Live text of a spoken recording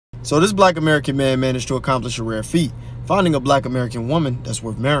So this Black American man managed to accomplish a rare feat, finding a Black American woman that's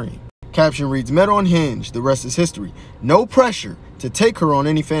worth marrying. Caption reads, met on Hinge, the rest is history. No pressure to take her on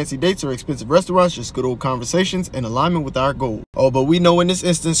any fancy dates or expensive restaurants, just good old conversations in alignment with our goal. Oh, but we know in this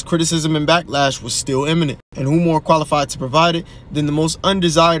instance, criticism and backlash was still imminent. And who more qualified to provide it than the most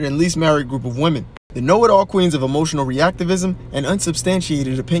undesired and least married group of women? The know-it-all queens of emotional reactivism and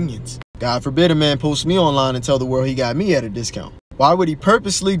unsubstantiated opinions. God forbid a man post me online and tell the world he got me at a discount. Why would he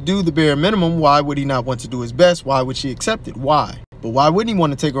purposely do the bare minimum? Why would he not want to do his best? Why would she accept it? Why? But why wouldn't he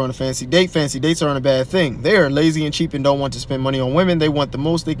want to take her on a fancy date? Fancy dates aren't a bad thing. They are lazy and cheap and don't want to spend money on women. They want the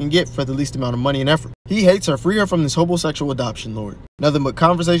most they can get for the least amount of money and effort. He hates her. Free her from this homosexual adoption, Lord. Nothing but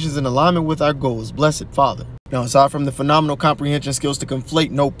conversations in alignment with our goals. Blessed Father. Now, aside from the phenomenal comprehension skills to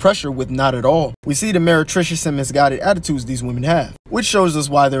conflate no pressure with not at all, we see the meretricious and misguided attitudes these women have, which shows us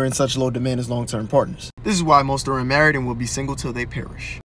why they're in such low demand as long-term partners. This is why most are unmarried and will be single till they perish.